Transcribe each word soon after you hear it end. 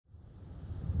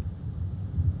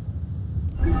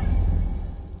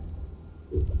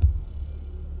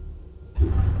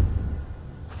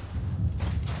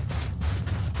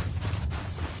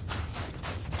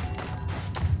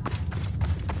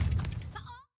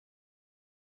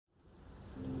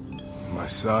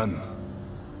son.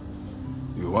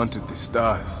 You wanted the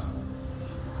stars.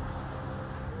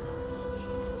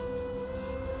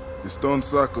 The stone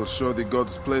circles show the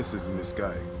gods' places in the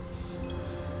sky.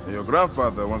 And your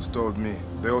grandfather once told me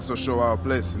they also show our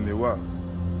place in the world.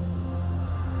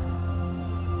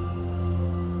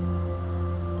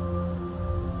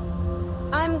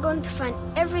 I'm going to find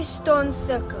every stone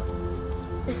circle,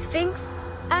 the Sphinx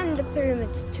and the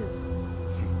pyramids too.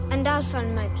 And I'll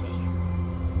find my place.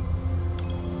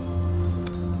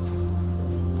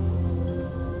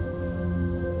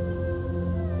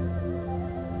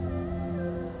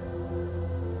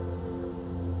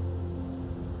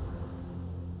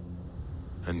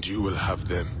 And you will have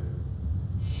them.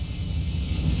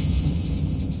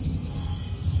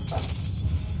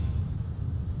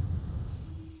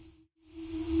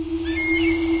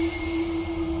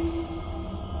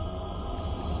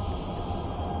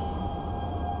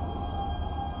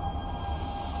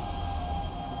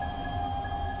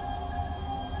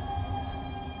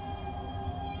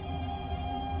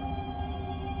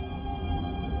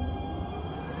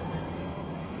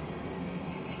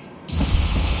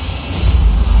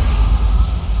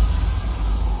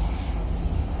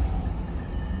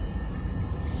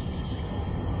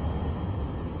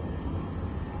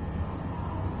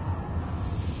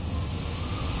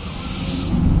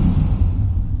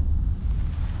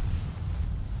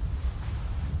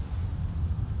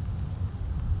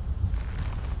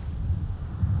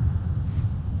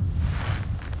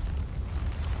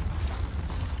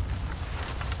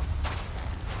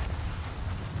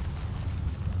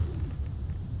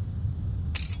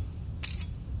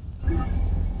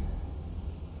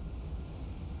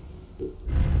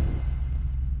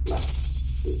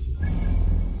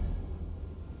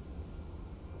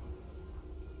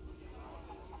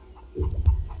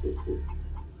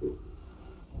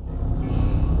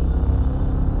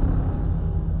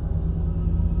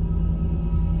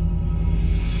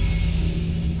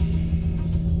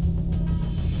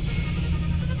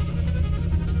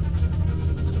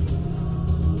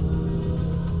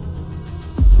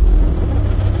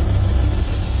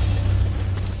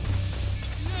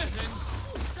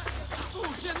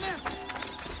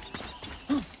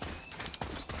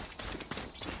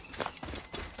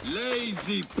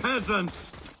 Lazy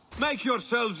peasants! Make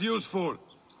yourselves useful!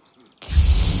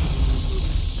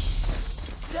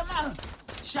 Salman!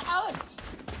 شعرت!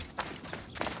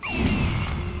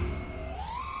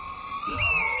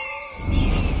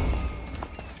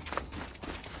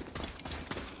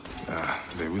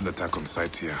 They will attack on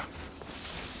sight here.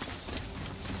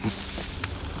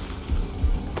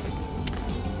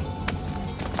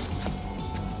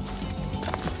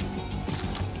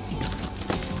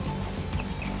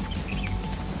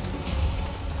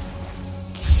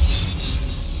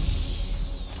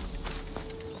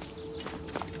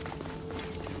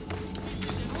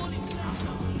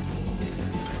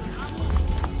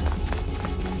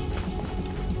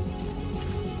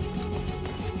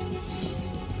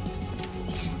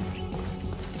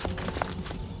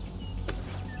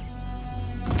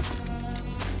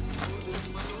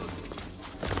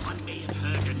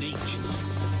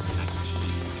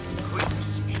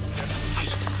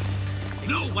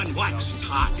 No one works as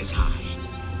hard as I.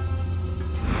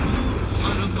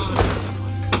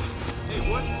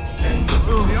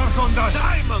 The Archondas!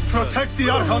 Protect the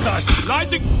Archondas!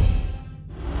 Lighting!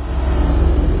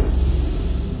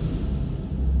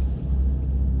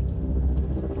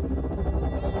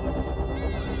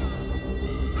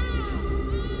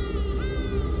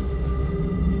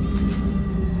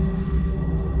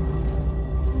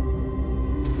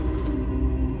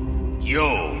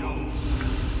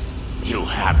 You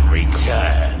have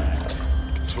returned.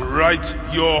 To right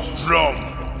your wrong.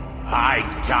 I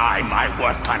die my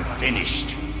work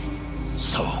unfinished.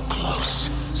 So close,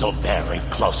 so very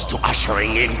close to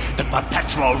ushering in the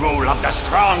perpetual rule of the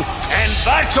strong and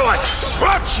virtuous.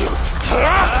 Watch you!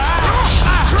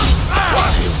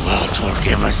 The world will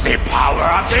give us the power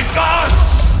of the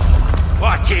gods.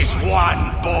 What is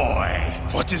one boy?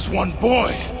 What is one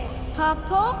boy?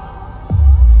 Papa?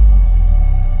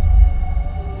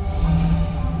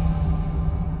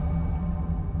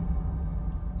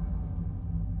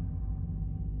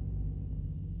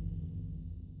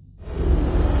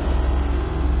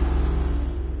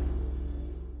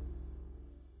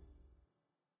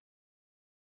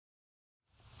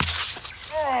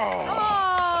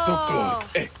 So close.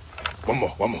 Hey, one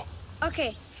more.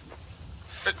 Okay.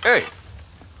 Hey!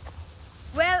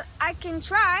 Well, I can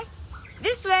try.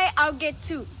 This way, I'll get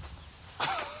two.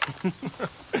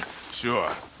 Sure.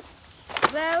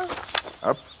 Well...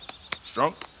 Up.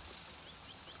 Strong.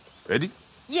 Ready?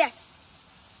 Yes.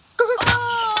 Oh!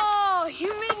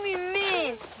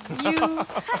 You... Amun,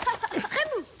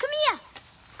 come here.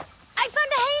 I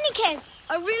found a hyena cave.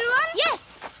 A real one? Yes,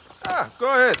 Go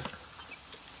ahead.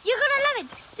 you're gonna love it.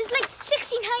 There's like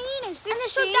 16 hyenas, and they're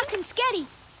so see? dark and scary.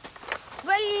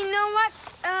 Well, you know what?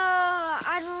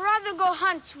 I'd rather go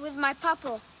hunt with my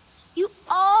papa. You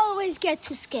always get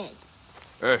too scared.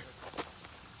 Hey.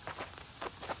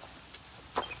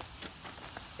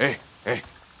 Hey.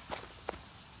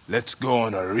 Let's go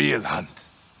on a real hunt.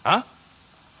 Huh?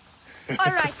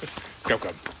 All right. Come.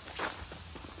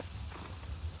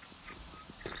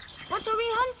 What are we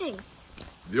hunting?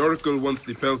 The Oracle wants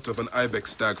the pelt of an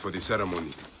ibex stag for the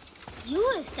ceremony. You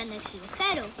will stand next to the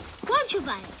pharaoh, won't you,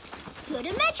 Bayek? You're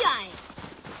the Magi.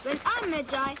 When I'm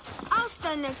Magi, I'll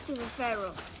stand next to the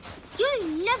pharaoh. You'll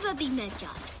never be Magi.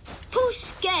 Too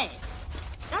scared.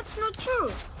 That's not true.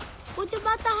 What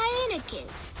about the hyena cave?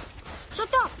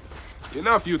 Shut up.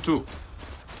 Enough, you two.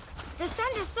 The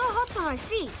sand is so hot on my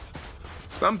feet.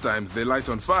 Sometimes they light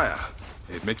on fire.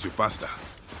 It makes you faster.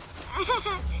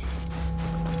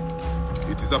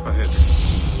 It is up ahead.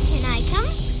 Can I come?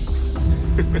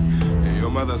 Your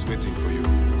mother's waiting for you.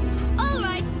 All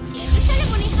right. See you at the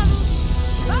ceremony, Amun.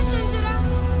 Bye, Chandra.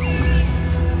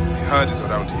 The herd is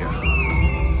around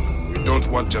here. We don't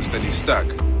want just any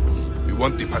stag. We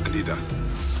want the pack leader.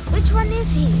 Which one is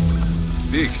he?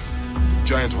 Big, with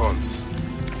giant horns.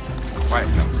 Quiet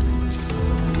now.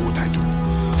 Do what I do.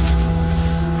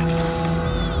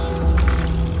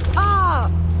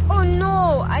 Oh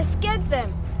no, I scared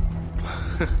them.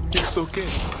 It's okay.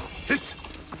 Hit!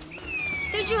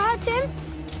 Did you hurt him?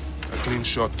 A clean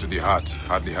shot to the heart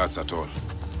hardly hurts at all.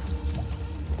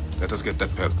 Let us get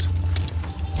that pelt.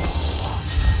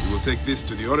 We will take this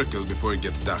to the Oracle before it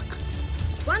gets dark.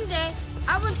 One day,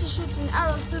 I want to shoot an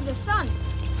arrow through the sun.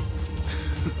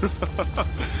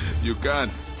 You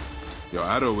can. Your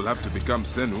arrow will have to become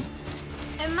Senu.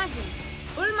 Imagine,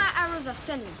 all my arrows are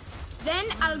senus. Then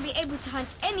I'll be able to hunt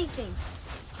anything.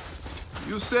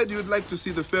 You said you'd like to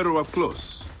see the Pharaoh up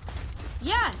close.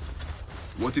 Yeah,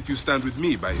 What if you stand with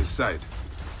me by his side?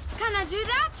 can I do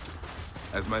that?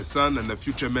 As my son and the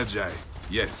future Magi,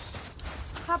 yes.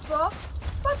 Papa,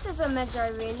 what is a Magi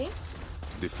really?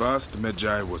 The first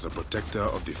Magi was a protector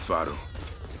of the Pharaoh.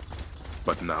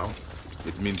 But now,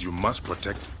 it means you must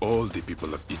protect all the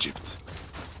people of Egypt.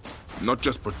 Not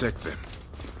just protect them,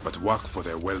 but work for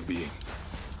their well-being.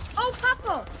 Oh,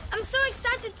 Papa, I'm so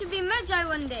excited to be Magi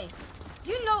one day.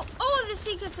 You know all the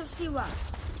secrets of Siwa.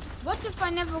 What if I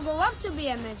never go up to be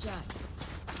a Magi?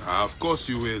 Of course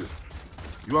you will.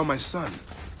 You are my son.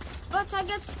 But I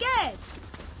get scared.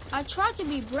 I try to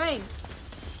be brave,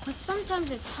 but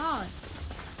sometimes it's hard.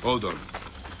 Hold on.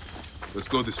 Let's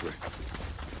go this way.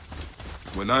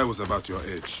 When I was about your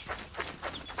age,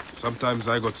 sometimes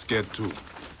I got scared too.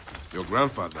 Your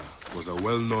grandfather was a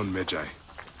well-known Magi,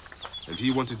 and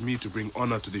he wanted me to bring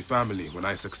honor to the family when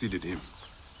I succeeded him.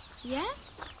 Yeah?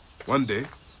 One day,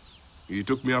 he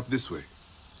took me up this way.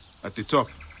 At the top,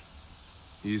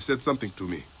 he said something to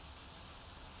me.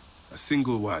 A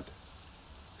single word.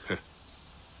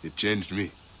 It changed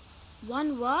me.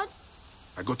 One word?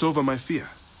 I got over my fear.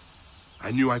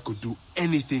 I knew I could do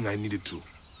anything I needed to.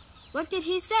 What did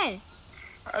he say?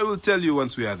 I will tell you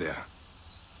once we are there.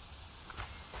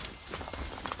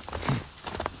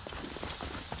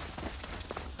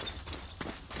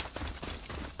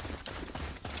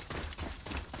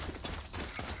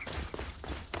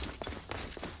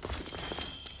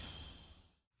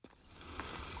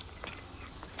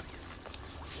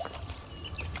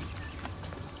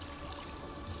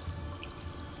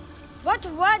 What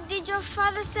word did your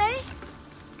father say?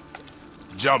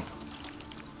 Jump.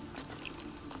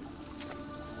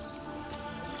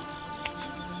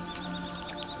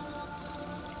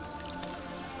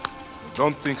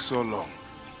 Don't think so long.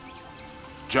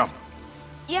 Jump.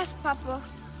 Yes, Papa.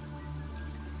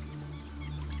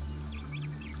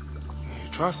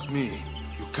 Trust me.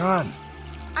 You can.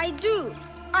 I do.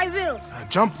 I will.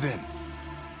 Jump then.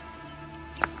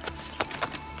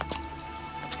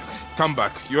 Come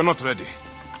back. You're not ready.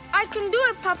 I can do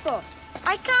it, Papa.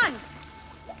 I can.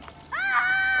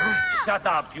 Shut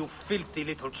up, you filthy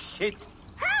little shit!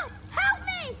 Help! Help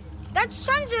me! That's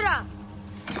Chandra.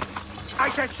 I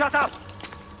said shut up!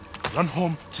 Run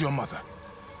home to your mother.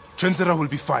 Trenzera will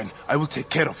be fine. I will take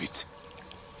care of it.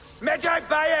 Magi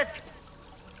Bayek!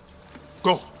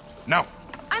 Go. Now.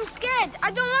 I'm scared. I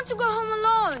don't want to go home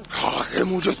alone.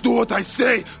 Emu, just do what I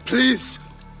say, please.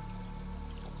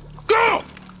 Go!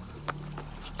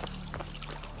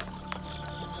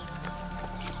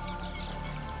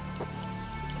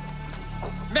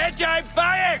 Magi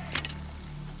Bayek!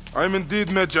 I'm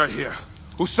indeed Magi here.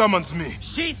 Who summons me?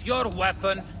 Sheath your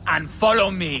weapon and follow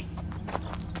me.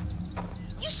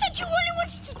 You said you only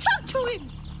wanted to talk to him!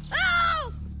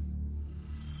 Oh!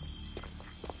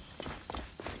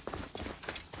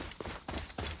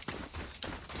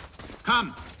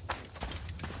 Come.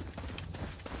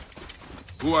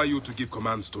 Who are you to give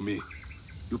commands to me?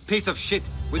 You piece of shit.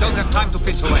 We don't have time to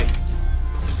piss away.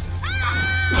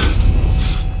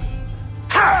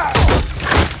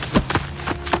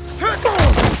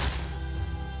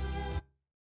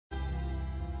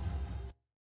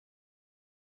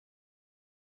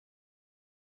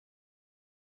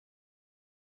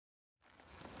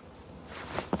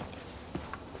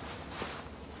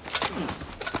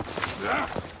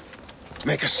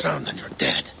 Make a sound and you're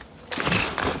dead.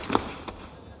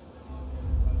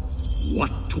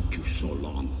 What took you so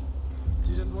long?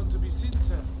 Didn't want to be seen,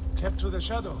 sir. Kept to the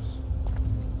shadows.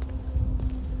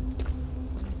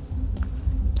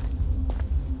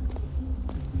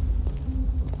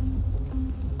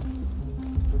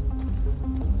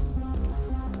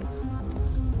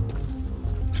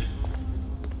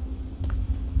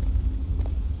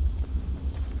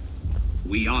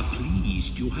 We are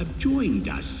pleased you have joined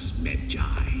us,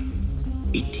 Medjay.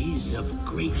 It is of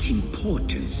great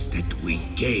importance that we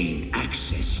gain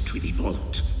access to the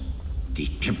vault. The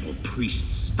temple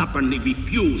priests stubbornly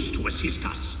refuse to assist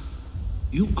us.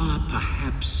 You are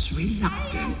perhaps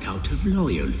reluctant out of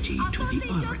loyalty to the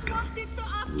Oracle.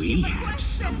 We have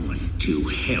someone to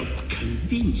help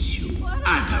convince you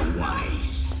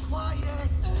otherwise. Quiet.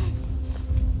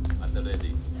 At the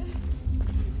ready.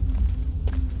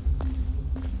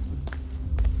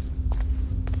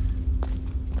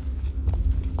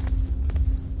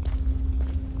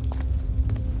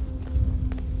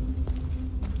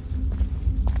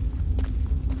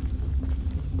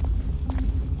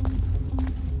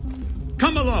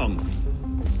 Come along.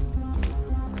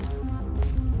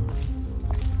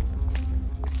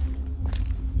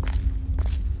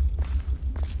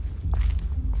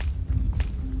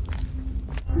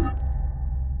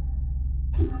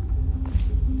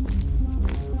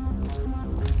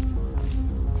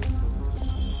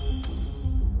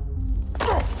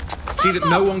 See that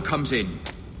no one comes in.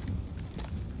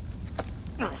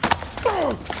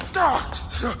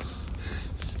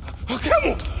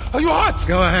 Camel, are you hurt?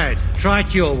 Go ahead. Try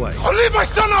it your way. I'll leave my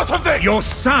son out of this! Your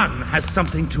son has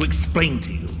something to explain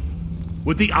to you.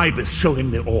 Would the Ibis show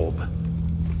him the orb?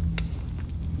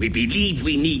 We believe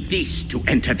we need this to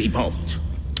enter the vault.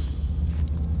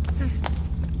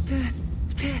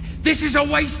 This is a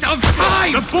waste of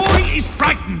time! The boy is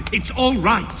frightened. It's all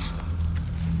right.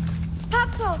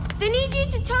 Papa, they need you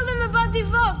to tell them about the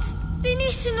vault. They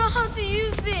need to know how to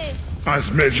use this. As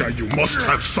measure, you must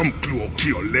have some clue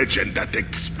or legend that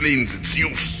explains its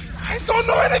use. I don't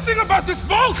know anything about this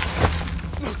vault!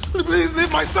 Please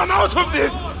leave my son out of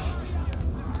this!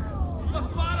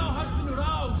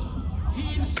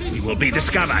 We will be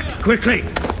discovered. Quickly!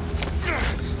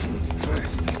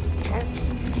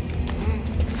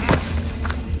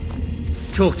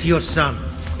 Talk to your son.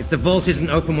 If the vault isn't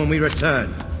open when we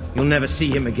return, you'll never see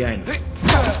him again.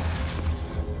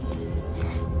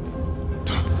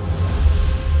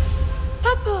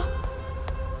 Papa!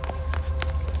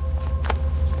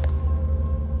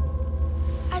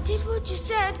 I did what you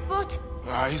said, but...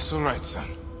 It's all right, son.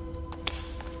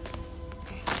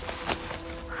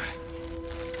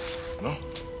 No?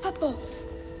 Papa,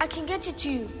 I can get it to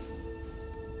you.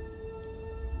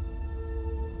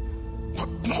 What?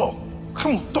 No!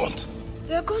 Hemu, don't!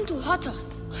 They're going to hurt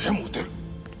us. Hemu,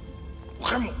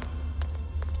 Hemu!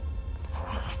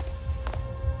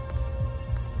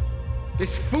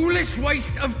 This foolish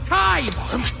waste of time!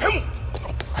 Hemu!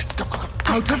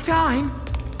 Out of time?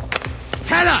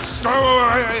 Tell us! No,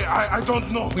 I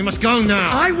don't know. We must go now.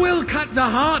 I will cut the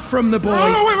heart from the boy.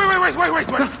 No, wait.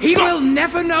 He Stop. will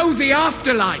never know the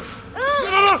afterlife. No,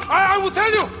 I will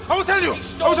tell you. I will tell you. He's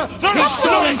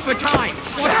stolen for time.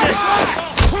 What's this?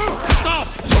 Stop!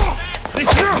 This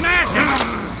is madness!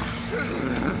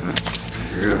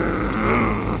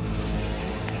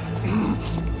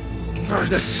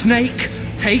 The snake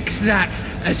takes that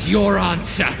as your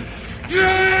answer.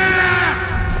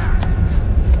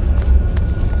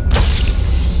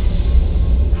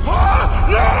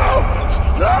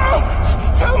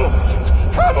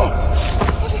 Hemu!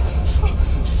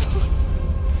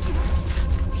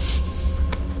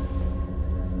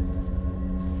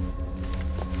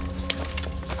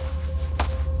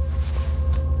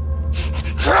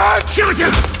 Shoot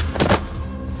him!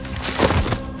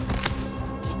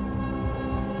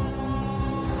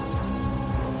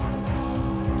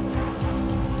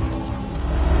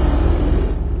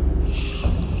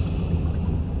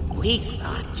 We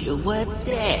thought you were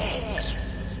dead.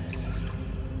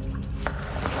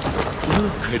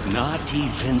 You could not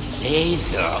even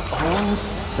save your own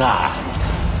son.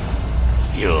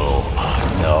 You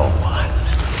are no one.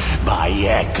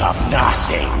 Bayek of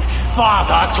nothing.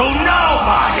 Father to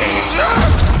nobody!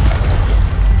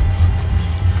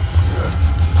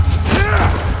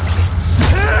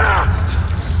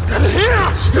 And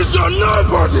here is your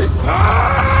nobody!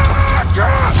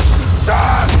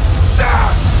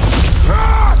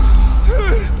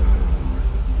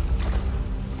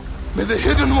 May the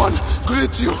Hidden One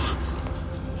greet you.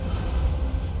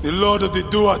 The Lord of the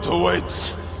Duat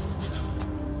awaits.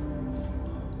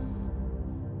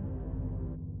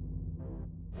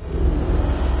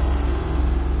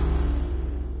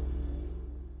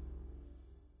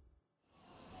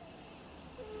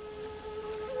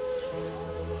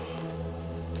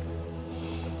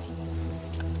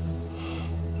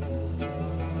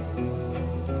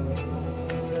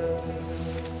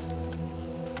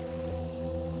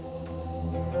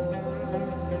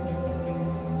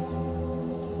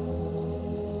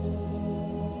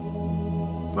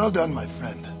 Well done, my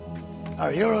friend. Our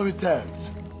hero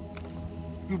returns.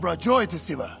 You brought joy to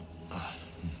Siva.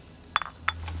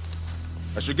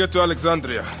 I should get to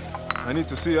Alexandria. I need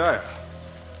to see Aya.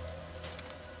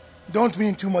 Don't be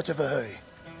in too much of a hurry.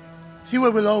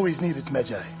 Siva will always need its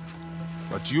Magi.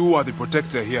 But you are the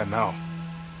protector here now.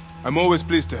 I'm always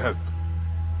pleased to help.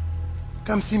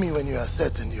 Come see me when you are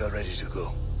certain you are ready to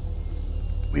go.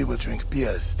 We will drink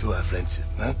beers to our friendship,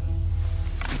 huh?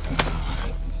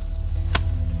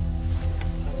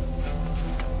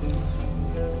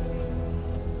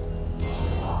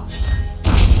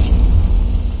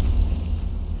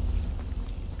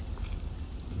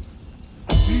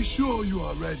 Be sure you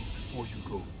are ready before you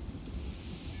go.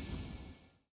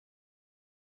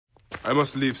 I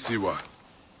must leave Siwa.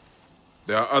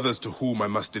 There are others to whom I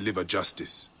must deliver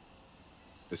justice.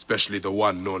 Especially the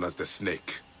one known as the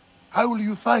Snake. How will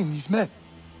you find these men?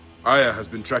 Aya has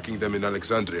been tracking them in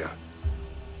Alexandria.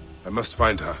 I must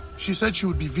find her. She said she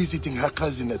would be visiting her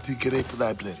cousin at the Great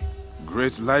Library.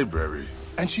 Great Library?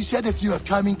 And she said if you are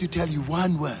coming to tell you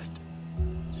one word.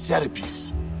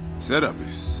 Serapis.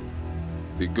 Serapis?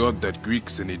 The god that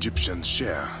Greeks and Egyptians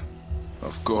share.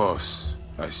 Of course,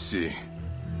 I see.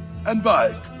 And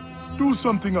Bayek, do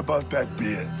something about that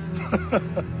beard.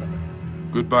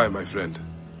 Goodbye, my friend.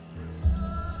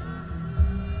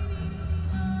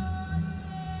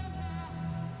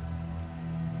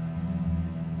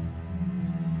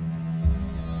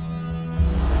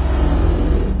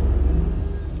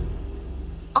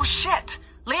 Oh shit!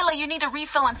 Layla, you need a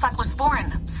refill on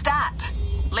cyclosporin. Stat.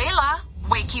 Layla,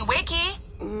 wakey wakey!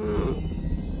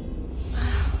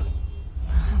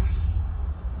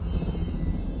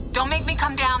 Don't make me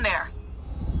come down there.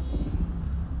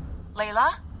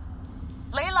 Layla?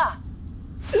 Layla!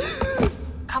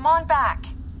 Come on back.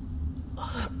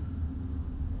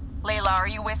 Layla, are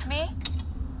you with me?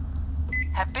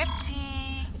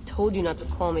 Habibti. I told you not to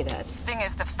call me that. Thing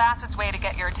is, the fastest way to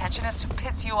get your attention is to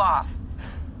piss you off.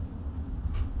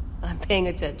 I'm paying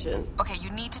attention. Okay, you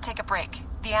need to take a break.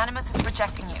 The Animus is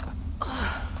rejecting you.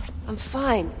 I'm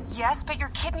fine. Yes, but your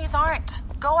kidneys aren't.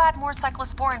 Go add more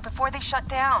cyclosporin before they shut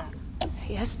down.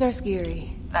 Yes, Nurse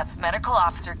Geary. That's Medical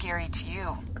Officer Geary to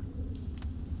you.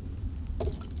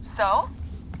 So?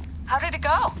 How did it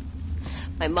go?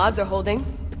 My mods are holding.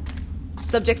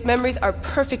 Subject's memories are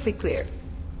perfectly clear.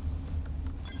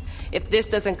 If this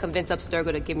doesn't convince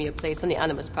Abstergo to give me a place on the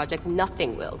Animus Project,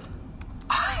 nothing will.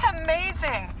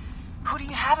 Amazing! Who do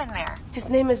you have in there? His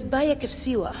name is Bayek of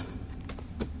Siwa.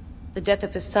 The death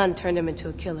of his son turned him into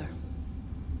a killer.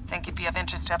 Think he'd be of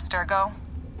interest to Abstergo?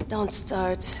 Don't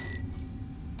start.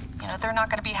 You know, they're not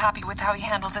gonna be happy with how he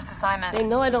handled this assignment. They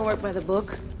know I don't work by the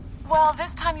book. Well,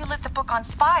 this time you lit the book on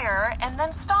fire and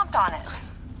then stomped on it.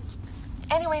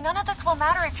 Anyway, none of this will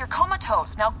matter if you're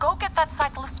comatose. Now go get that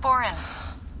cyclosporin.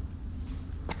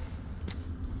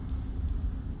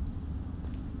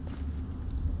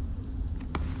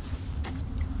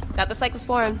 Got the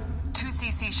cyclosporin. 2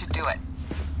 cc should do it.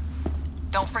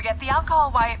 Don't forget the alcohol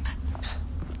wipe.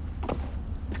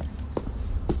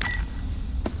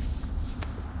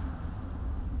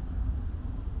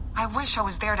 I wish I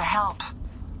was there to help.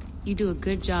 You do a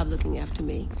good job looking after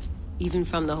me, even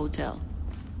from the hotel.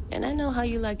 And I know how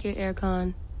you like your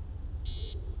aircon.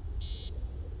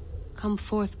 Come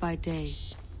forth by day,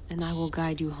 and I will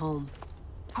guide you home.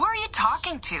 Who are you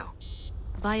talking to?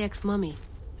 Bayek's mummy.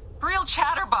 Real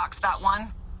chatterbox, that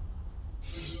one.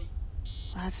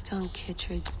 Gladstone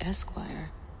Kittredge,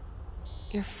 Esquire.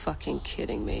 You're fucking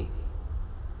kidding me.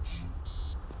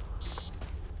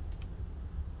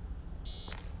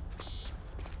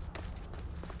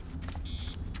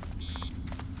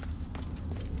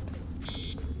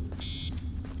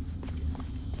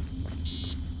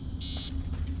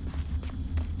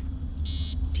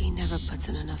 puts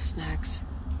in enough snacks.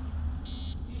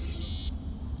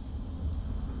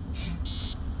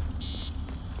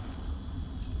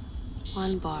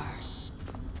 One bar.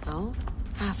 No,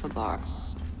 half a bar.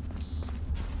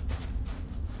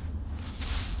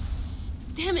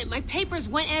 Damn it, my papers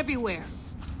went everywhere.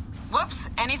 Whoops,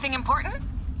 anything important?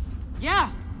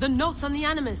 Yeah, the notes on the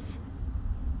Animus.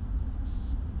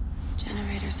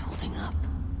 Generator's holding up.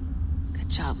 Good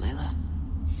job, Layla.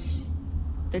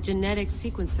 The genetic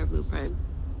sequencer blueprint.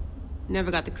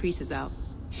 Never got the creases out.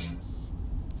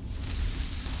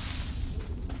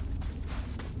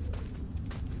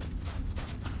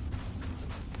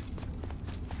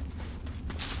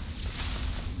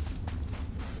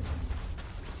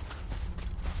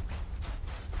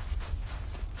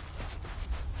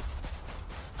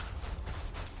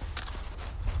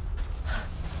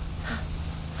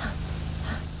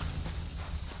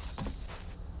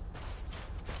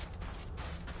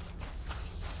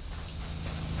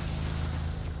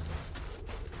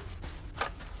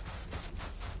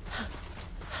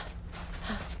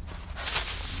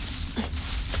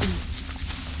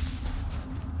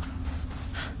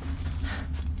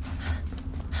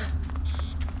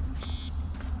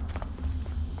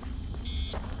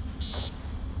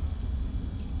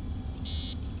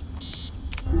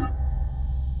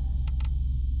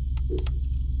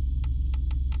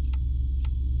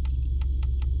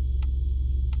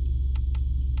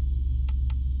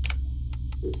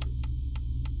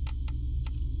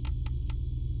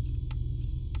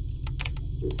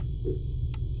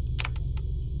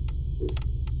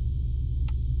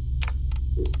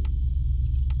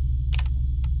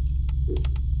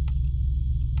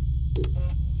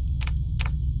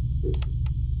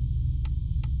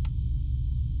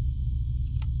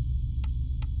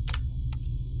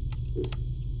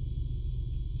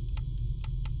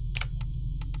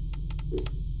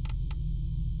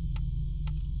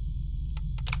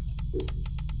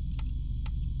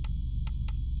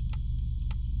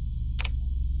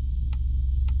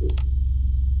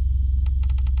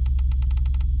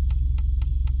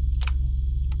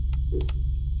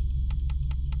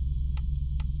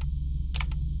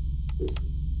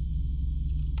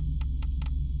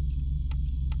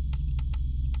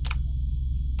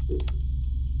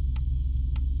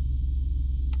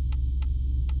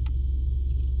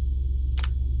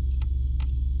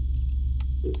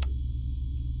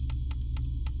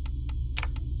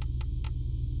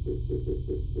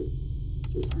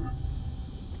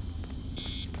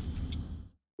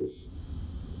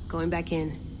 Going back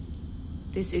in.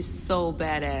 This is so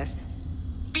badass.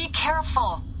 Be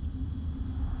careful!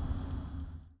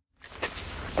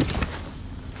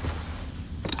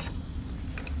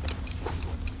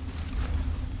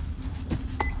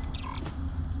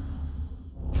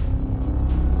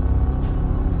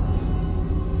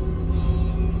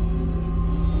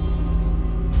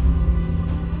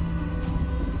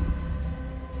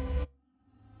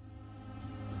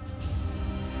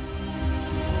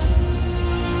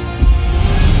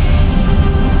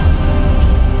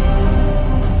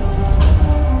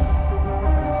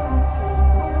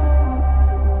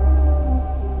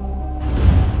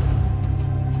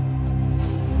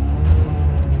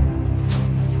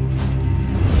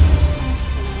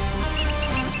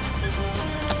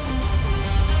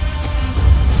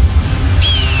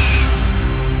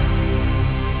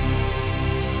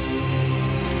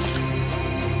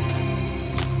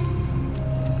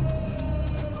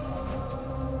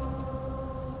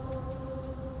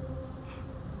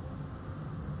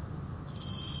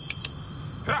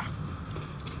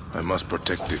 I must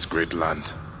protect this great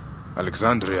land.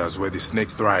 Alexandria is where the snake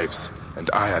thrives, and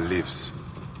Aya lives.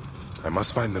 I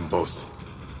must find them both.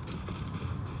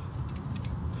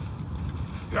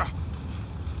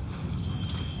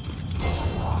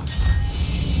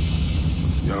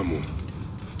 Amun.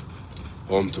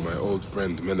 Home to my old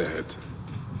friend Menehet.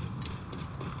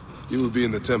 He will be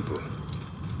in the temple.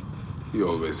 He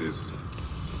always is.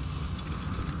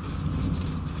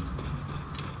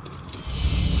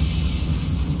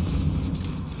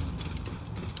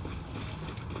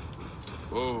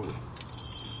 Oh.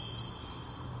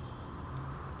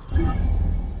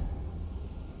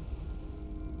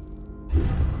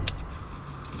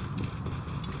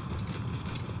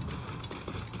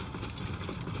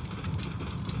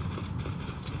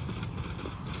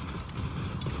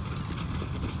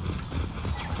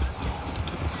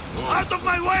 Out of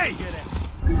my way!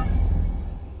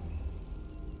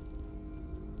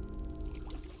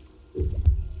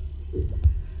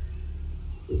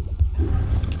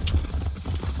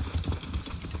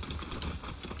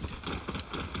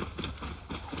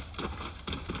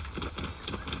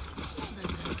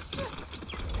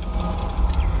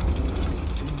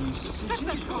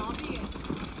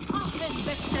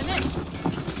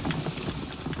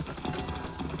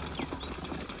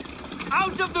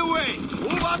 Out of the way!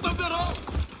 Move out of the road!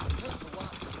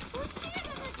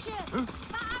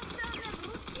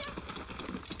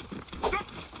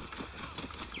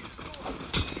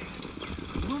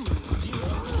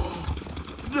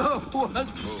 No one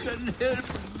can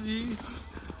help me.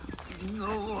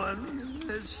 No one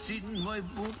has seen my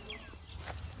book.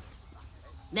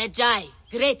 Medjay,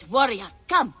 great warrior,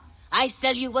 come. I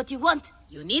sell you what you want.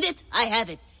 You need it, I have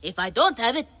it. If I don't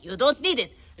have it, you don't need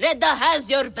it. Redda has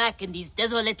your back in these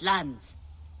desolate lands.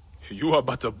 You are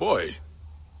but a boy.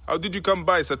 How did you come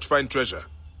by such fine treasure?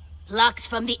 Plucked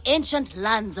from the ancient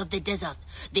lands of the desert,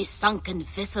 the sunken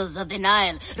vessels of the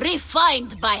Nile,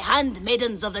 refined by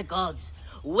handmaidens of the gods.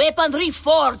 Weaponry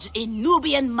forged in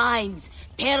Nubian mines,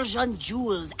 Persian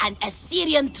jewels, and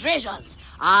Assyrian treasures.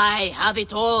 I have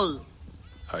it all.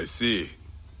 I see.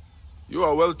 You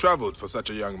are well traveled for such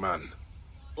a young man.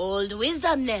 Old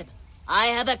wisdom, Neb. I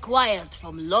have acquired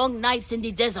from long nights in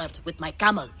the desert with my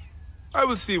camel. I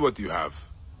will see what you have.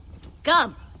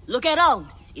 Come, look around.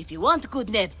 If you want, good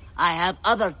Neb, I have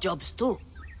other jobs too.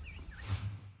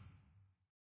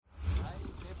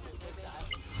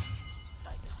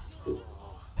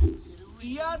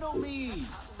 Me.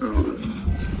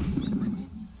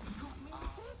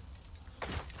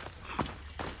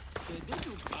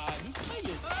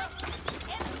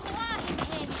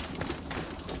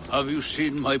 Have you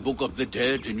seen my Book of the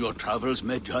Dead in your travels,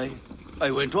 Medjay?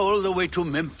 I went all the way to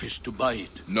Memphis to buy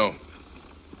it. No.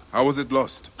 How was it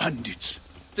lost? Bandits.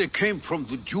 They came from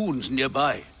the dunes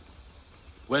nearby.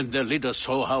 When their leader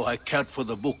saw how I cared for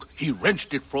the book, he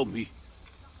wrenched it from me.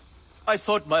 I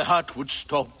thought my heart would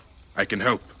stop. I can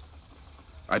help.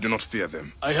 I do not fear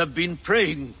them. I have been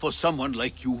praying for someone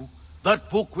like you. That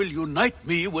book will unite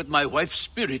me with my wife's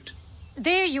spirit.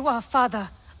 There you are, Father.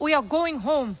 We are going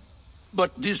home.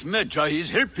 But this Medjay is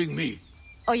helping me.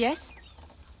 Oh, yes?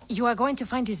 You are going to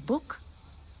find his book?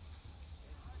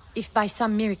 If by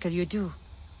some miracle you do,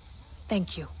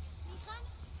 thank you.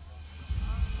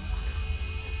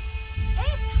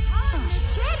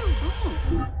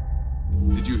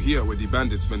 Did you hear where the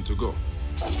bandits meant to go?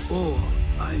 Oh,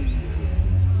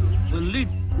 the lead...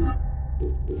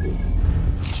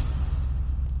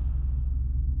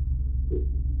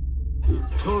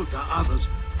 told the others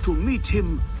to meet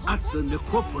him at the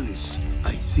necropolis,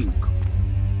 I think.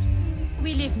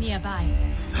 We live nearby.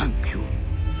 Thank you.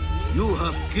 You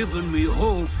have given me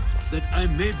hope that I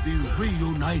may be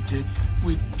reunited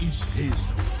with Istezu.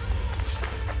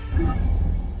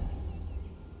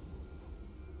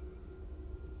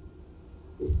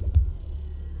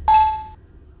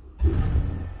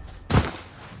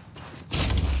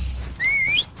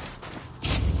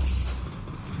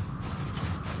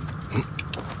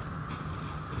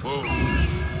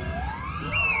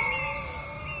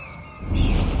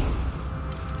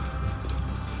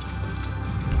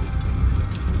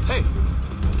 Hey!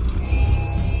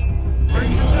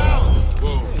 Bring him down!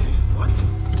 Whoa. What?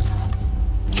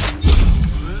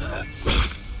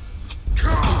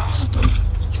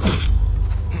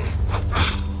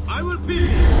 I will be...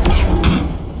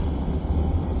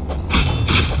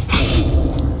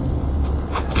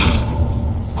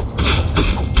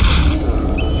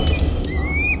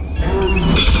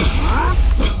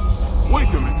 Wait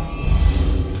a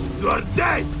minute! You are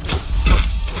dead!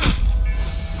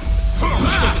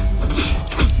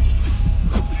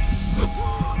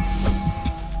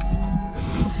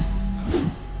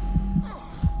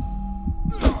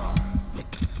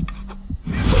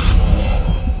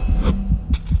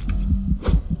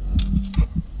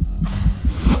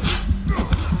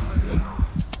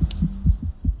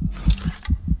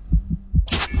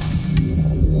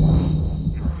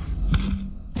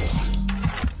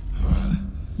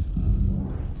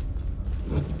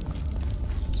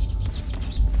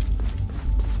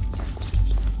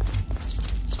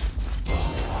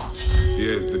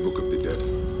 Here is the Book of the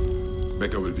Dead.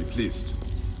 Becca will be pleased.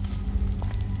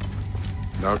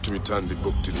 Now to return the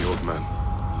book to the old man.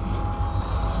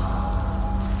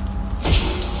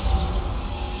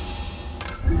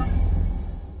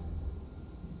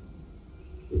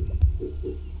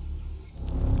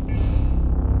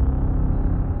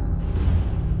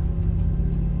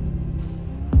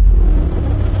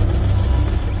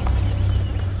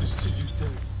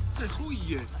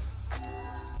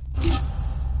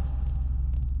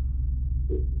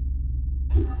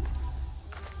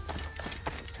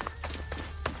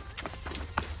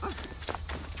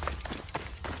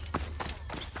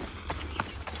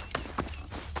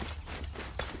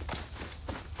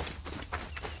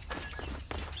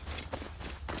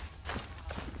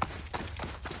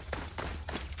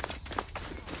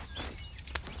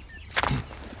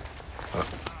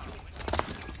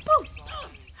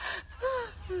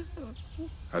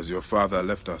 Has your father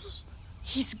left us?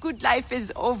 His good life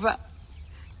is over.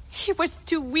 He was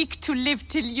too weak to live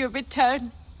till you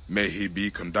return. May he be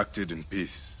conducted in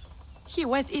peace. He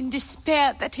was in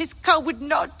despair that his cow would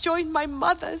not join my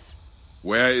mother's.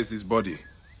 Where is his body?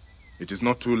 It is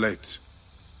not too late.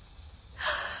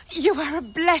 You are a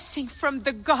blessing from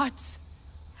the gods.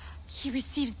 He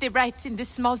receives the rites in the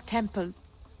small temple.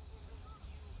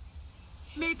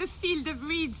 May the field of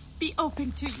reeds be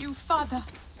open to you, Father.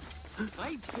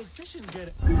 My position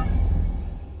get.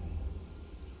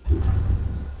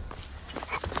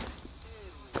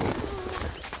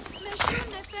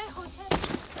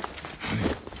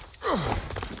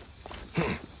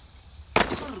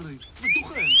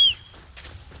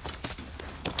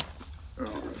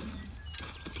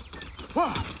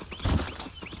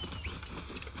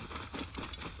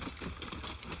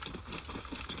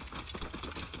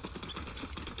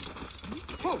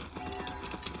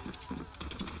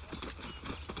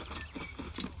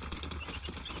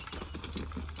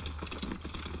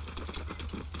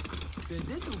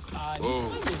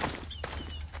 Oh.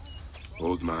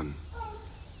 Old man,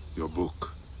 your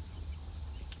book.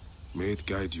 May it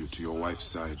guide you to your wife's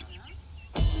side.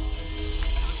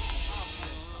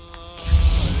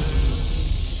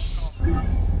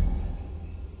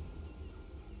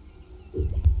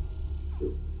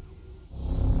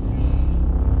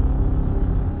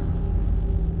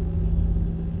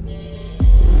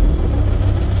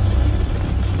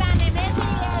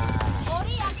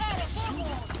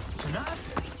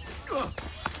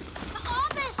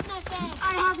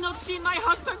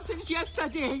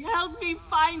 Yesterday. Help me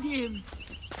find him.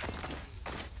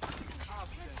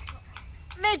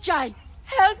 Magi,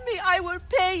 help me, I will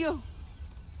pay you.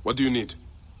 What do you need?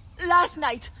 Last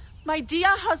night, my dear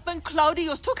husband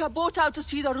Claudius took a boat out to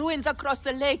see the ruins across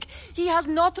the lake. He has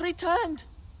not returned.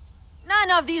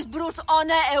 None of these brutes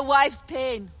honor a wife's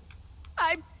pain.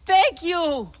 I beg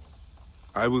you.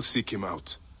 I will seek him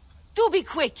out. Do be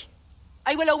quick.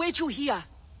 I will await you here.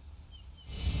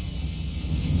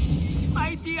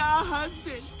 My dear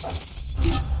husband.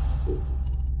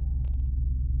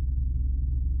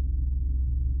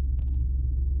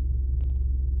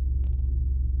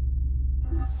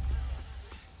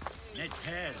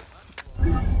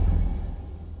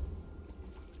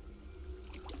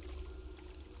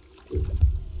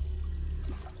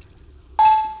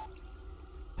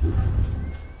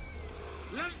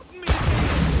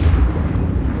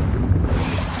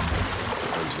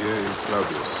 And here is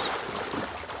Claudius.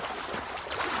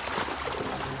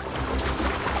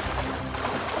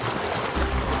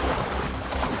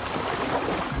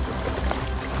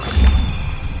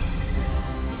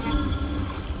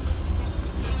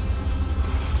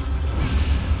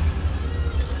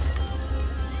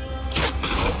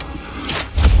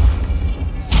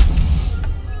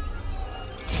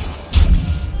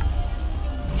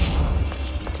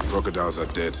 Crocodiles are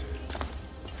dead.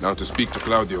 Now to speak to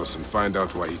Claudius and find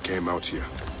out why he came out here.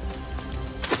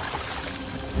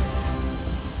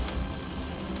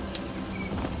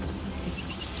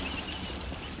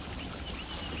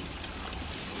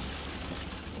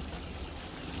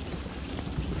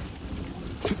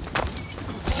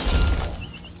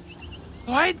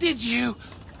 Why did you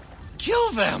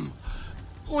kill them?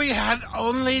 We had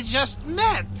only just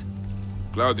met.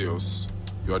 Claudius,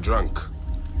 you are drunk.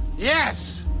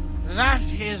 Yes, that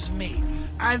is me.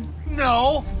 And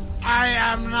no, I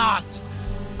am not.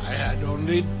 I had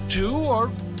only 2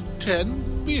 or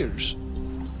 10 beers.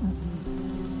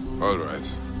 All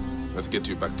right. Let's get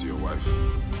you back to your wife.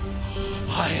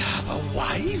 I have a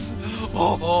wife?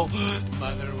 Oh,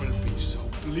 Mother will be so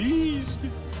pleased.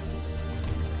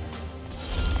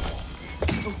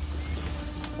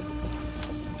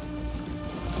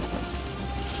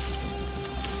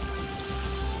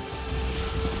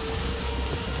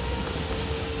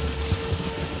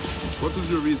 What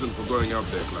was your reason for going out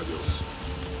there, Claudius?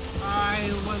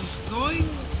 I was going...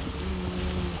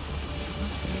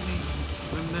 not really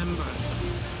remember.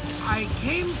 I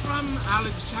came from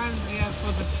Alexandria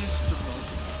for the festival.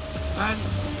 And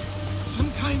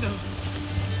some kind of...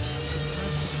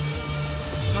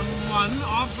 someone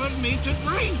offered me to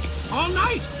drink all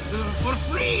night for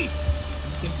free.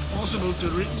 Impossible to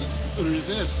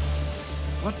resist.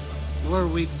 What were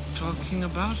we talking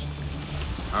about?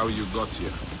 How you got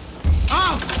here.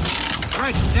 Oh!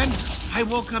 Right, then I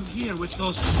woke up here with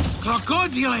those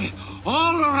crocodili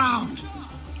all around.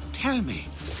 Tell me,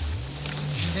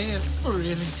 can they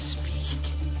really speak?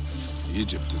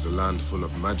 Egypt is a land full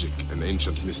of magic and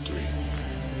ancient mystery.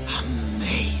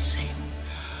 Amazing.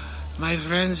 My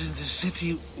friends in the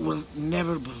city will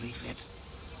never believe it.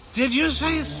 Did you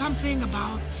say something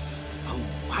about a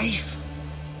wife?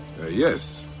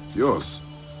 Yes, yours.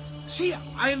 See,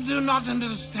 I do not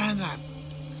understand that.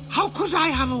 How could I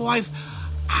have a wife?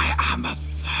 I am a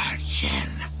virgin.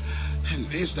 At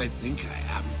least I think I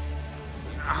am.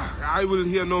 I will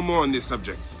hear no more on this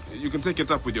subject. You can take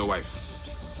it up with your wife.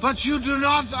 But you do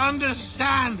not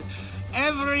understand.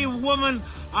 Every woman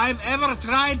I've ever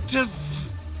tried to...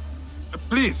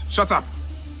 Please, shut up.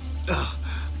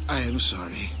 I am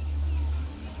sorry.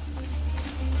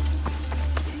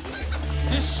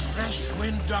 This fresh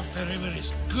wind off the river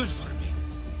is good for me.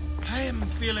 I am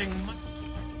feeling...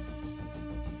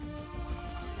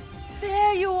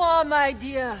 There you are, my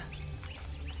dear.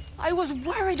 I was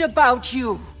worried about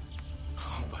you.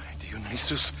 Oh, by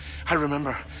Dionysus. I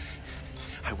remember.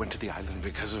 I went to the island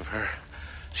because of her.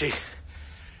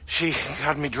 She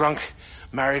got me drunk,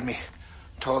 married me,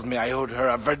 told me I owed her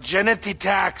a virginity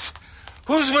tax.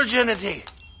 Whose virginity?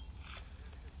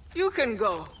 You can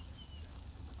go.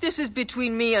 This is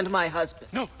between me and my husband.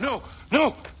 No,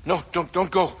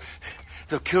 don't go.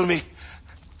 They'll kill me.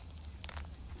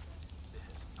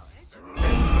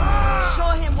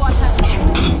 Show him what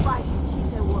happens when you fight and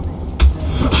cheat a woman.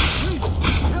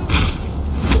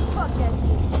 Forget it.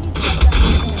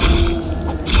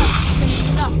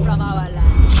 Enough from our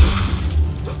land.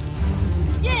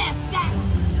 Yes, that.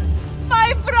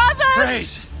 My brothers!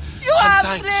 Praise! You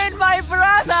have slain my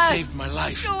brothers! You saved my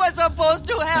life. You were supposed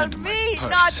to help me,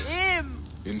 not him.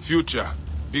 In future,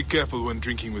 be careful when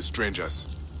drinking with strangers.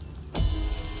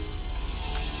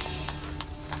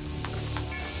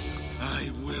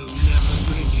 I will never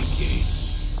drink again.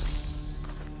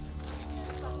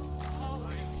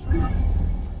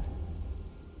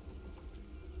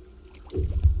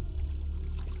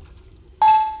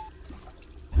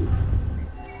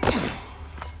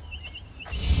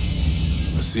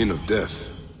 A scene of death.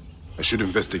 I should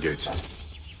investigate.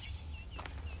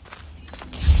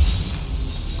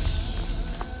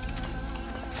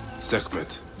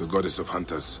 Sekhmet, the goddess of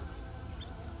hunters.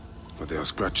 But there are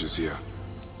scratches here,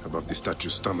 above the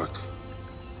statue's stomach.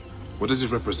 What does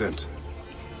it represent?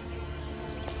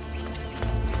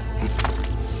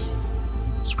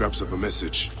 Scraps of a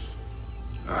message.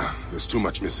 There's too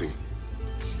much missing.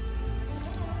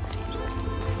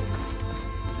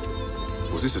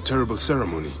 Was this a terrible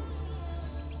ceremony?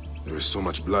 There is so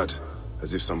much blood,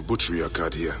 as if some butchery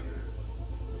occurred here.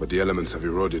 But the elements have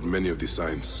eroded many of the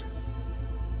signs.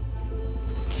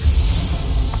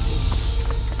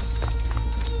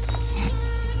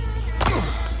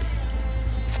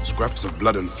 Scraps of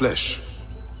blood and flesh.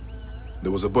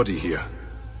 There was a body here,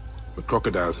 but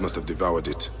crocodiles must have devoured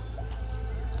it.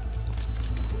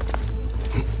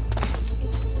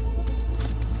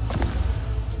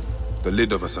 The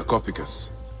lid of a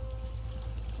sarcophagus.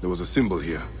 There was a symbol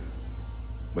here,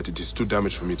 but it is too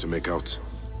damaged for me to make out.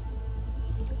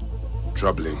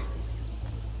 Troubling.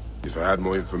 If I had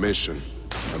more information,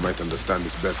 I might understand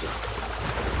this better.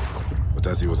 But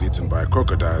as he was eaten by a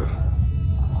crocodile,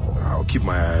 I'll keep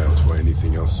my eye out for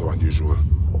anything else so unusual.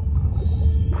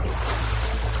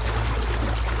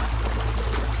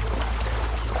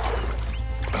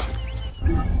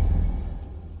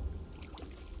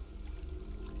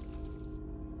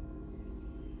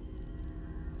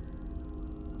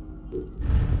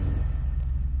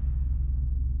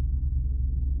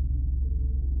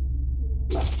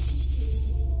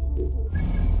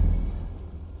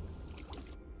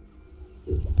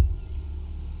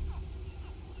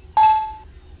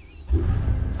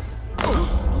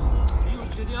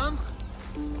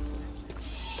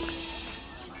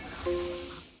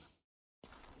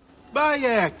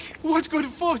 Bayek! What good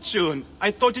fortune!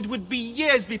 I thought it would be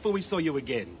years before we saw you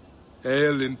again.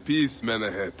 Hail in peace,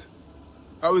 Menahet.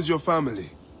 How is your family?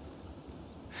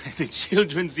 The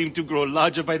children seem to grow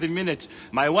larger by the minute.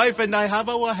 My wife and I have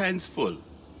our hands full.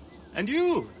 And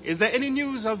you? Is there any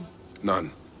news of...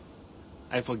 None.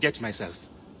 I forget myself.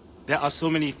 There are so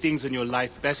many things in your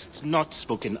life best not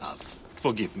spoken of.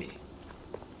 Forgive me.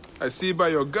 I see by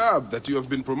your garb that you have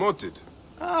been promoted.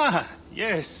 Ah,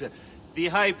 yes. The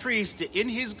High Priest, in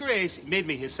his grace, made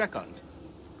me his second.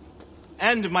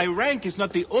 And my rank is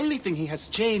not the only thing he has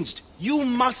changed. You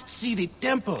must see the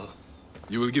temple.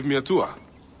 You will give me a tour?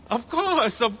 Of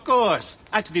course, of course.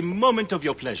 At the moment of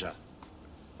your pleasure.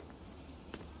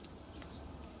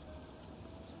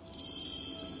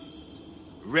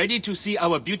 Ready to see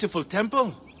our beautiful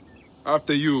temple?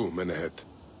 After you, Menahet.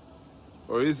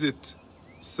 Or is it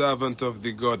servant of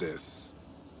the goddess?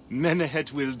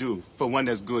 Menahet will do, for one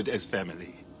as good as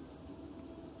family.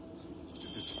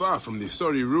 This is far from the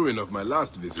sorry ruin of my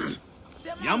last visit.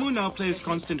 Amun now plays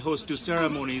constant host to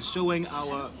ceremonies showing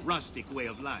our rustic way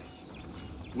of life,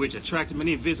 which attract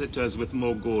many visitors with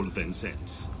more gold than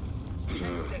sense.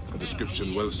 A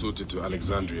description well suited to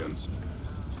Alexandrians.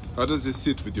 How does this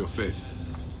sit with your faith?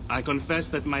 I confess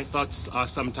that my thoughts are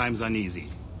sometimes uneasy.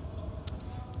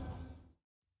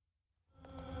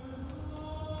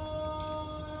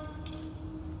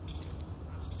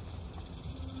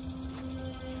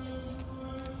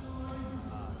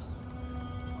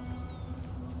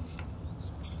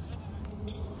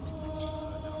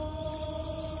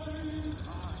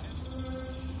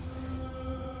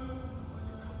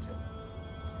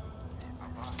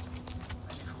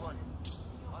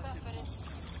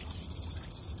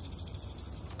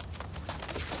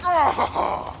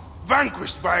 Oh,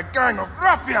 vanquished by a gang of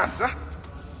ruffians, huh?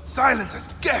 Silent as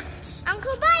gifts.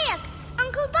 Uncle Bayek!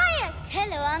 Uncle Bayek!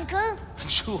 Hello, Uncle.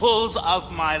 Jewels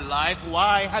of my life,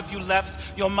 why have you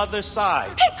left your mother's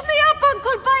side? Pick me up,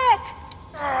 Uncle Bayek!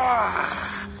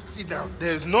 Sit down.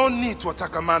 There's no need to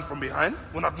attack a man from behind.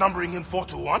 We're not numbering him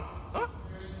 4-1. Huh?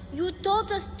 You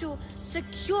told us to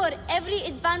secure every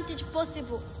advantage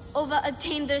possible over a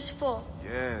Tander's foe.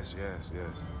 Yes.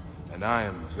 And I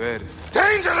am very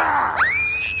dangerous!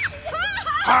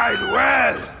 Hide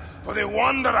well, for the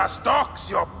wanderer stalks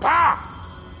your path!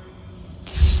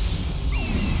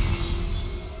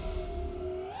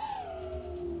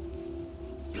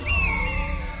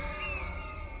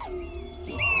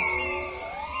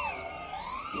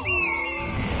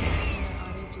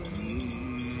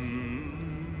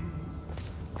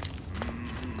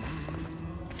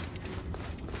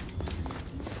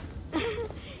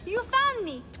 You found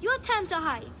me. Your time to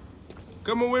hide.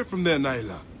 Come away from there,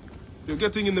 Naila. You're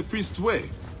getting in the priest's way.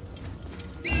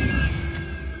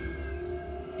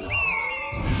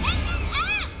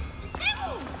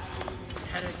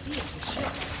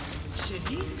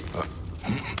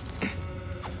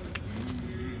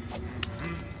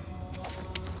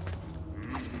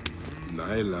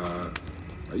 Naila,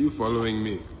 are you following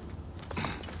me?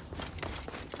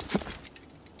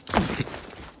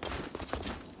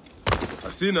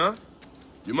 Asina,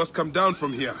 you must come down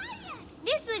from here.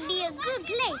 This would be a good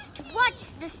place to watch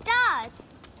the stars.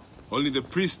 Only the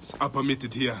priests are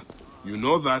permitted here. You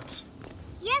know that.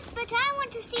 Yes, but I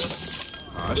want to see...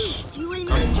 Hush. Beast, you will meet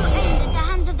your end at the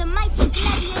hands of the mighty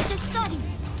gladiator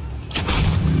Soris.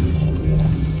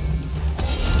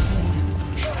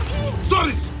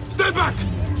 Soris, stay back!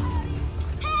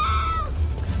 Help!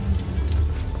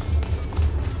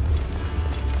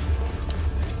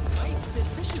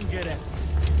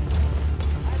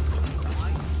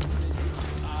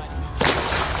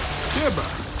 Sheba,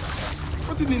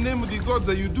 what in the name of the gods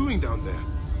are you doing down there?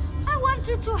 I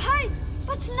wanted to hide,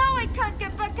 but now I can't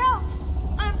get back out.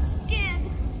 I'm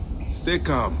scared. Stay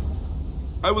calm.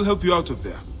 I will help you out of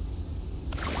there.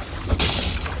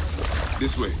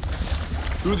 This way.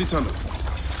 Through the tunnel.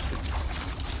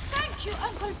 Thank you,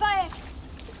 Uncle Bayek.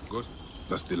 Good.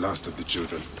 That's the last of the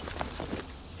children.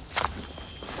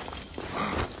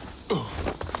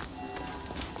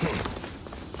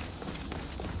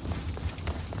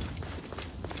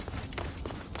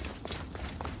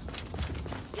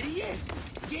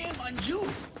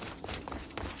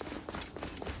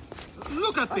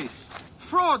 Look at this.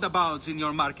 Fraud abounds in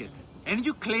your market. And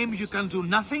you claim you can do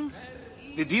nothing?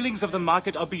 The dealings of the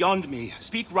market are beyond me.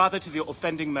 Speak rather to the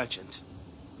offending merchant.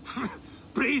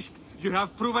 Priest, you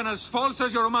have proven as false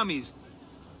as your mummies.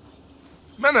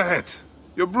 Men ahead.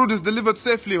 Your brood is delivered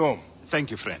safely home.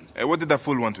 Thank you, friend. What did that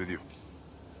fool want with you?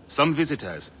 Some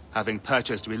visitors, having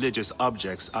purchased religious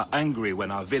objects, are angry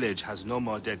when our village has no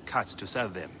more dead cats to sell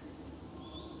them.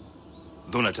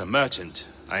 Though not a merchant,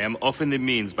 I am often the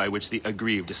means by which the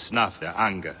aggrieved snuff their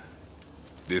anger.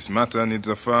 This matter needs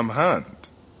a firm hand.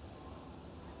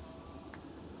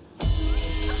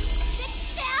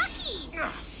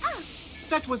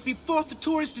 That was the 4th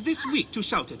tourist this week to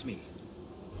shout at me.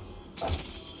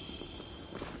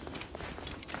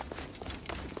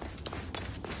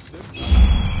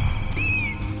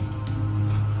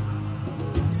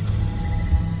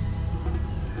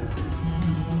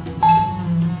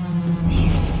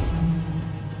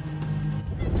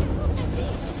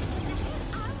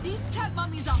 These cat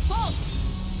mummies are false!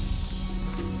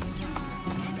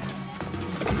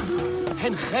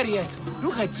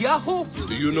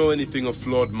 Do you know anything of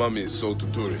flawed mummies sold to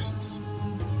tourists?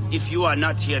 If you are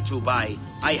not here to buy,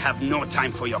 I have no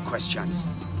time for your questions.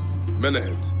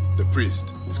 Menehet, the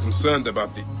priest, is concerned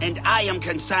about the... And I am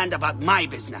concerned about my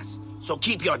business, so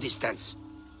keep your distance.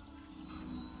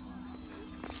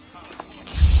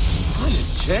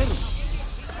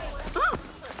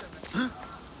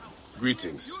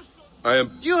 Greetings. I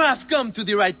am... You have come to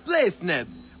the right place, Neb.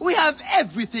 We have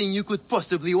everything you could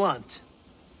possibly want.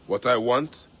 What I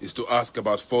want is to ask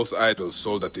about false idols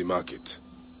sold at the market.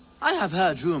 I have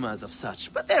heard rumors of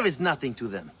such, but there is nothing to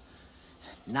them.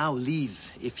 Now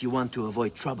leave if you want to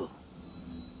avoid trouble.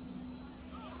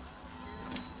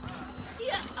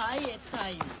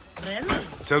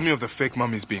 Tell me of the fake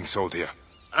mummies being sold here.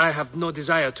 I have no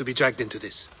desire to be dragged into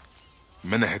this.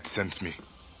 Menehet sent me.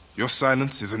 Your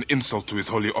silence is an insult to his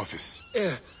holy office.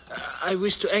 I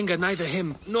wish to anger neither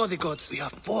him nor the gods. We are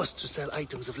forced to sell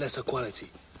items of lesser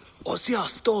quality, or see our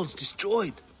stalls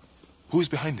destroyed. Who is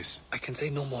behind this? I can say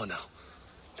no more now.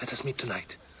 Let us meet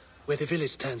tonight, where the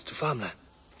village turns to farmland.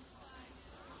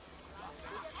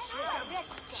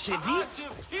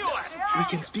 We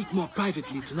can speak more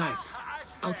privately tonight,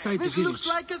 outside the village. Looks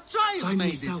like a giant Find me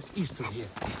made it. southeast of here,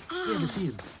 near the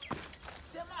fields.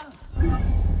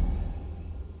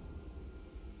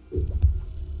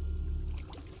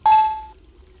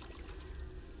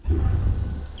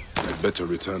 I'd better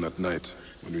return at night,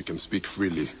 when we can speak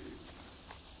freely.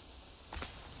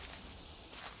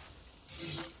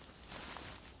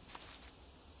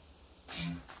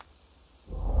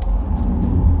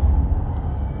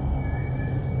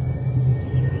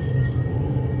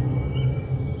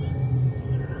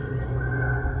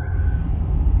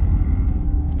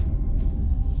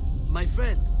 My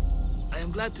friend, I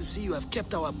am glad to see you have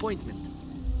kept our appointment.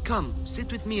 Come,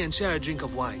 sit with me and share a drink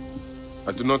of wine.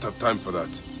 I do not have time for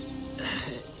that.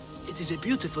 It is a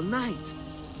beautiful night.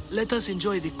 Let us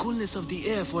enjoy the coolness of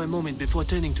the air for a moment before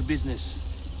turning to business.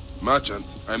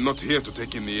 Merchant, I am not here to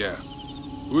take in the air.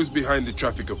 Who is behind the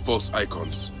traffic of false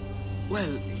icons?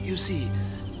 Well, you see,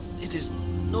 it is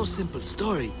no simple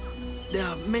story. There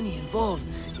are many involved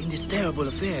in this terrible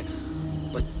affair,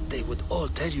 but they would all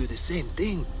tell you the same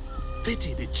thing.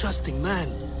 Pity the trusting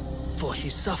man, for he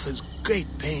suffers great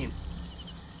pain.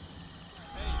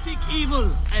 Seek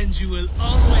evil, and you will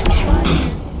always...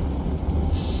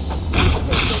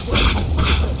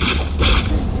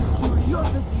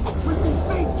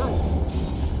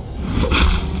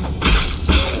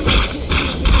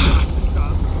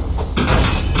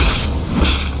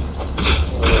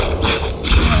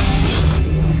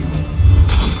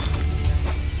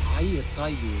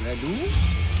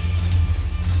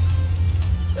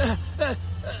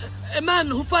 A man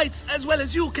who fights as well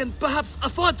as you can perhaps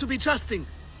afford to be trusting.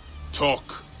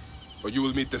 Talk, or you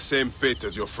will meet the same fate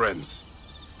as your friends.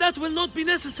 That will not be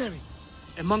necessary.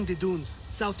 Among the dunes,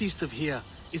 southeast of here,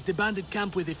 is the bandit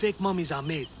camp where the fake mummies are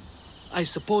made. I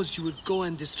suppose you would go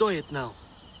and destroy it now.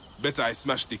 Better I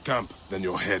smash the camp than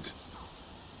your head.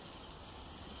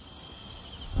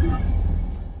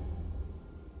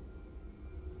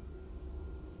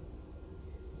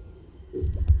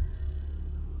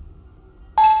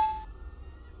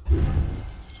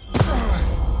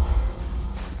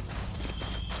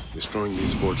 Destroying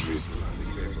these forgeries will have the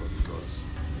favor of the gods.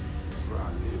 Ra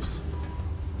lives.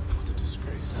 What a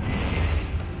disgrace.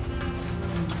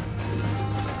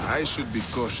 I should be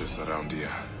cautious around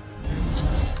here.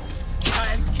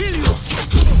 I'll kill you!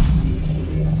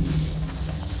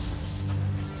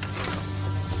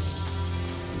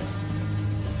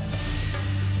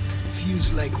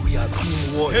 Feels like we are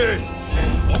being warned. Hey!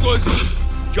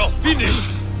 Ogos! You're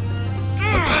finished!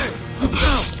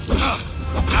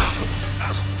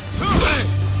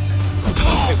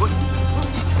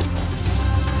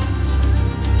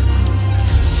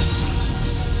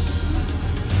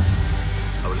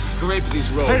 I will scrape this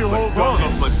road. Hey, hold on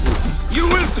off my boots. You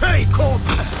will pay,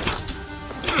 corpse!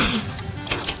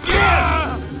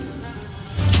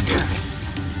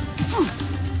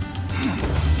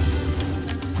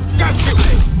 Got you!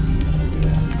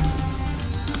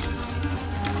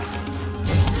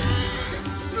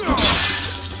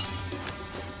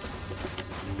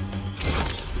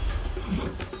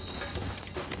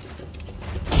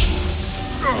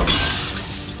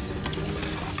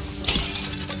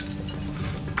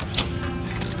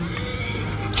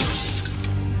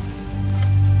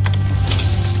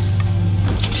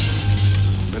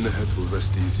 Menehet will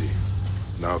rest easy,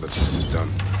 now that this is done.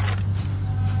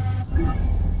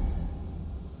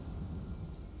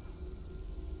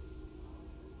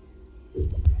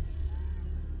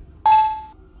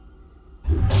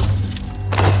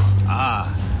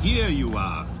 Ah, here you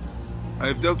are. I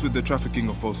have dealt with the trafficking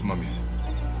of false mummies.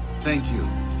 Thank you.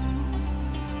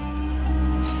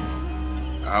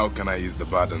 How can I ease the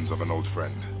burdens of an old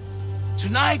friend?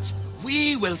 Tonight,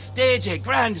 we will stage a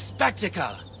grand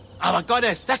spectacle. Our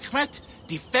goddess Sekhmet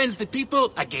defends the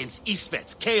people against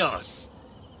Isfet's chaos.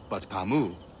 But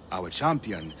Pamu, our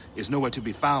champion, is nowhere to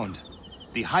be found.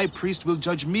 The High Priest will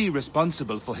judge me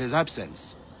responsible for his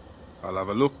absence. I'll have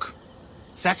a look.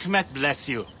 Sekhmet bless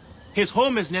you. His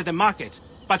home is near the market,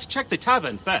 but check the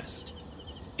tavern first.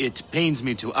 It pains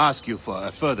me to ask you for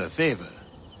a further favor.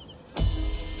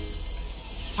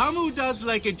 Pamu does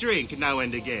like a drink now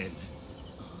and again.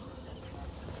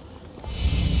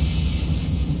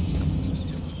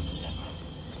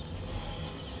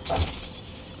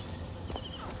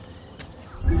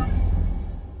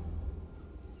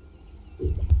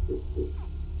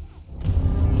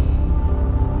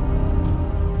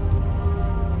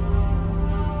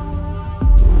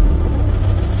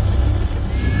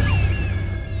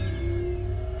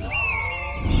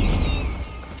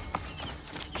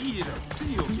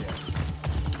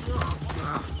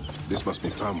 This must be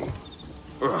Pamu.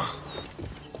 Ugh.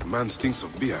 The man stinks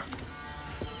of beer.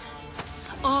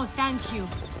 Oh, thank you.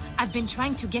 I've been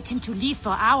trying to get him to leave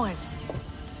for hours.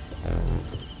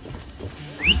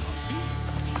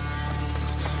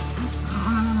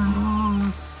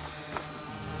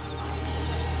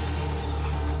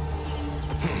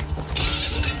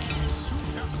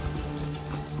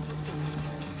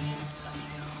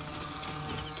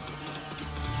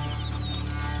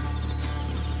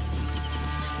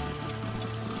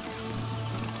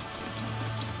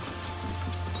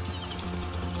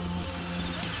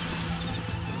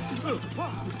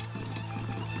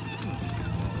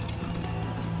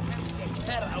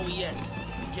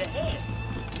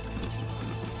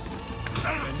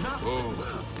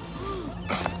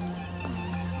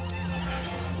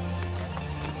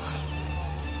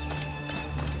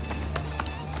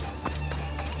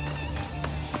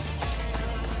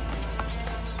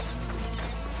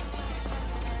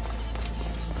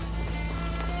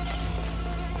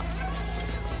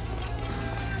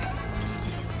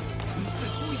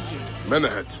 Men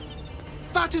ahead.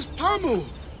 That is Pamu!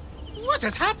 What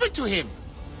has happened to him?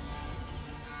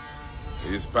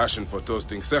 His passion for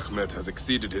toasting Sekhmet has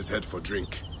exceeded his head for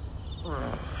drink.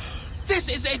 This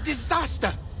is a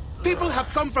disaster! People have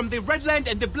come from the Red Land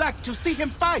and the Black to see him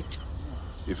fight!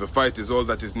 If a fight is all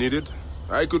that is needed,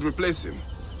 I could replace him.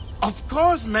 Of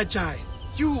course, Magi.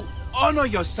 You honor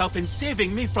yourself in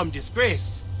saving me from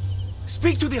disgrace.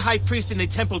 Speak to the High Priest in the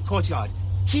temple courtyard.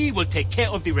 He will take care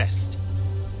of the rest.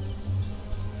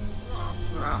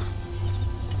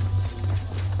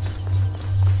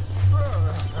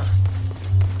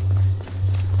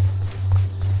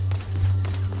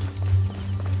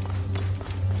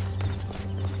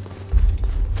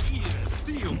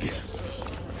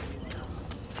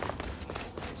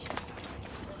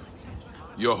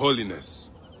 Your Holiness,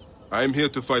 I am here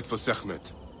to fight for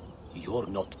Sekhmet. You're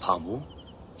not Pamu.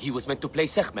 He was meant to play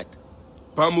Sekhmet.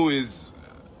 Pamu is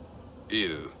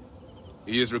ill.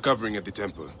 He is recovering at the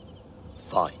temple.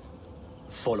 Fine.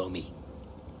 Follow me.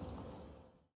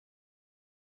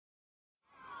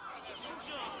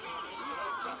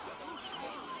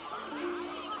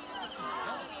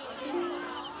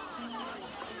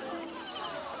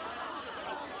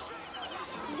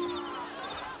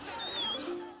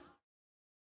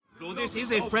 Though this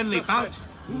is a friendly bout,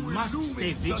 we must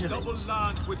stay vigilant. Do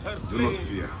not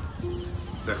fear.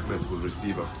 Sekhmet will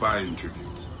receive a fine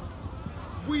tribute.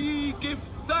 We give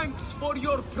thanks for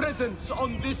your presence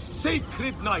on this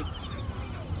sacred night.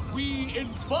 We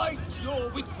invite your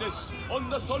witness on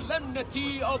the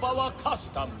solemnity of our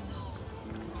customs.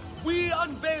 We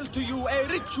unveil to you a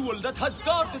ritual that has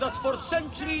guarded us for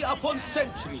century upon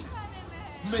century.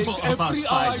 Make every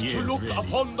eye to look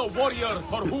upon the warrior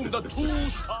for whom the two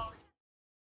stars.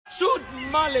 Should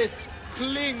malice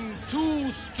cling too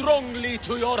strongly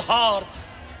to your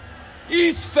hearts,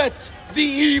 Isfet, the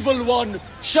evil one,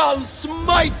 shall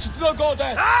smite the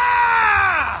goddess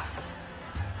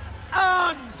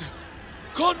and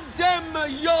condemn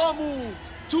Yamu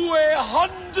to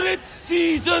 100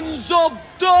 seasons of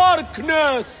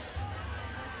darkness.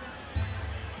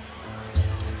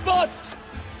 But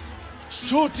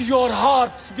should your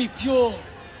hearts be pure,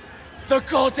 the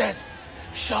goddess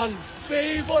shall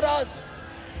favor us,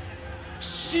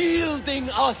 shielding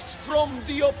us from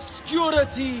the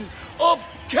obscurity of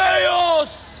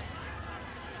chaos.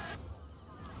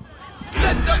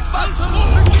 Let the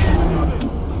battle begin!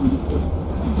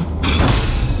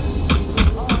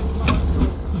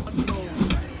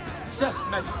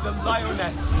 Sekhmet the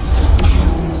lioness.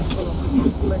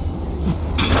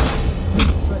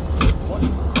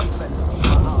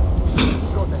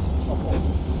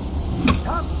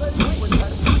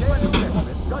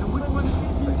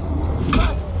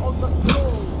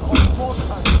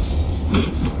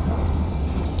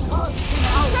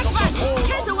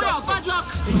 Chase away our bad luck!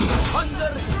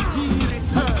 Thunder, he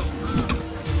returns.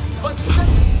 But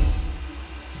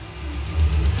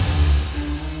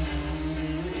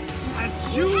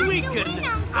As you weaken,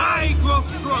 I grow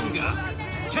stronger.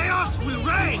 Chaos will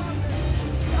reign.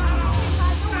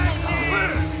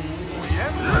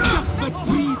 But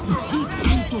breathe heat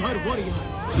into her warrior.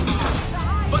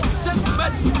 But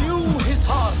Sekhmet knew his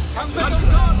heart and guarded the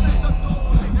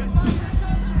door against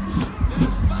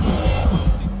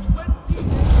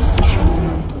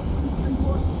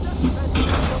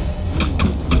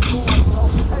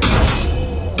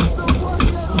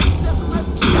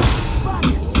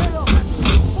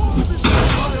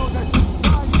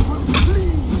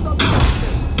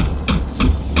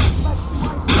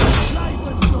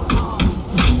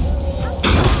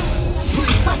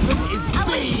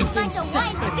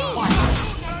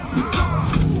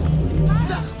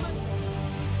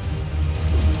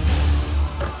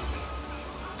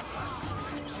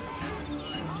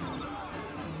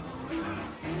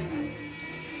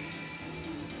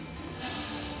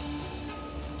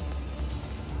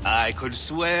I could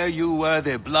swear you were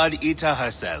the Blood Eater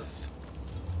herself.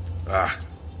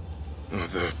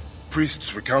 The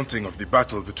priest's recounting of the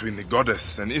battle between the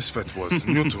goddess and Isfet was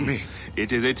new to me.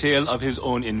 It is a tale of his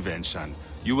own invention.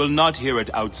 You will not hear it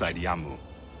outside Yamu.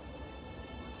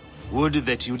 Would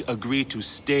that you'd agree to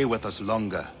stay with us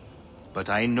longer, but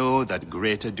I know that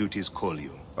greater duties call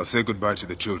you. I'll say goodbye to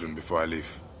the children before I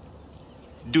leave.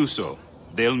 Do so.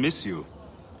 They'll miss you.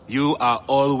 You are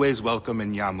always welcome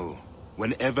in Yamu,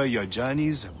 whenever your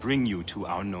journeys bring you to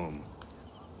our gnome.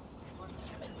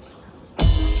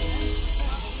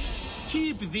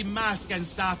 Keep the mask and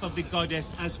staff of the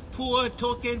goddess as poor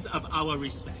tokens of our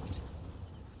respect.